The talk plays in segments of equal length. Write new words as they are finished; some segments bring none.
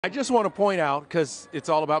I just want to point out, because it's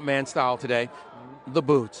all about man style today, the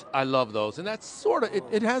boots. I love those. And that's sort of,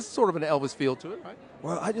 it has sort of an Elvis feel to it, right?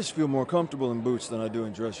 Well, I just feel more comfortable in boots than I do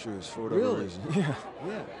in dress shoes for whatever reason. Yeah.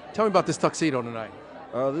 Tell me about this tuxedo tonight.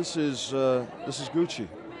 This is Gucci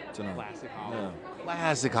tonight. Classic Hollywood. Yeah.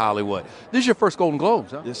 Classic Hollywood. This is your first Golden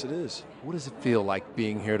Globes, huh? Yes, it is. What does it feel like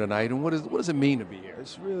being here tonight, and what does it mean to be here?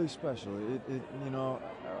 It's really special.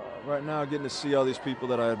 Right now, getting to see all these people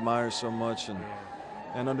that I admire so much,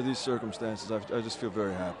 and under these circumstances, I just feel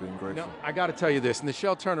very happy and grateful. No, I got to tell you this, and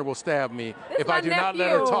Michelle Turner will stab me if I do nephew. not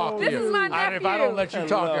let her talk to you. This is my nephew. If I don't let you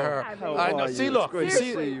talk to her. I know. See, look. It's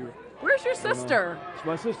great to see you. Where's your sister?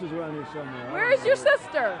 My sister's around here somewhere. Where's your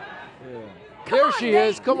sister? Yeah. Here she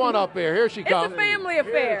is. Come on up here. Here she comes. It's a family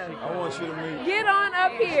affair. I want you to meet. Get on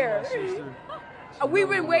up here. Sister. We've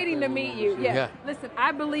been waiting to meet you. Yeah. Listen,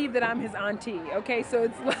 I believe that I'm his auntie. Okay, so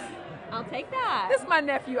it's like I'll take that. this is my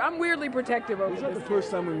nephew. I'm weirdly protective over Was that the this.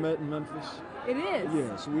 first time we met in Memphis? It is.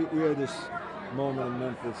 Yeah, so we had this moment in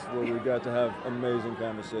Memphis where we got to have amazing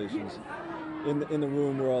conversations in the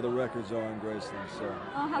room where all the records are in Graceland. So.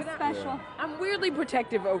 Oh, how special. I'm weirdly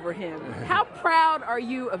protective over him. How proud are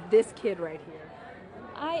you of this kid right here?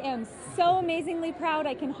 I am so amazingly proud.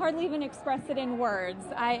 I can hardly even express it in words.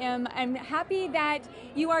 I'm happy that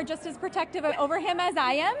you are just as protective over him as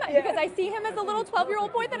I am, because I see him as a little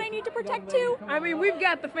 12-year-old boy that I need to protect too. I mean, we've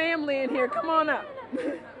got the family in here. Come on up.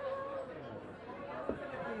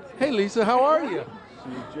 Hey, Lisa, how are you?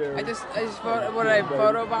 I just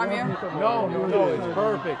photobomb you? No, it's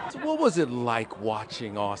perfect. So what was it like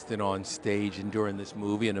watching Austin on stage and during this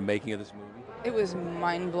movie and the making of this movie? It was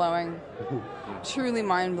mind-blowing, truly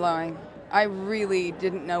mind-blowing. I really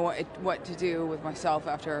didn't know what to do with myself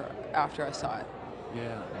after I saw it.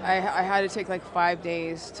 Yeah. I had to take like 5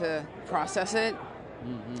 days to process it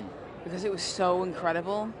because it was so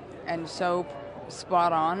incredible and so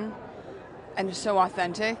spot on and just so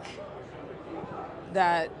authentic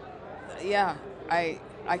that, yeah, I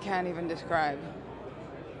can't even describe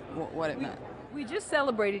what it meant. We just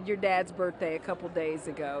celebrated your dad's birthday a couple days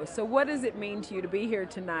ago. So what does it mean to you to be here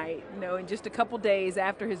tonight, in just a couple days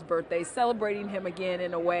after his birthday, celebrating him again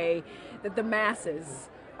in a way that the masses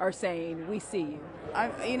are saying, we see you?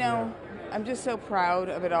 I'm just so proud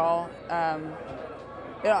of it all.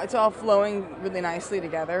 It's all flowing really nicely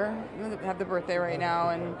together. I have the birthday right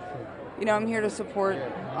now, and I'm here to support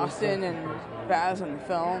Austin and Baz on the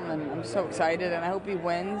film, and I'm so excited, and I hope he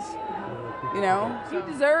wins. He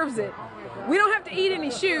deserves it. We don't have to eat any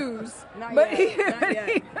shoes, Not but yet. Not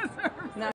yet.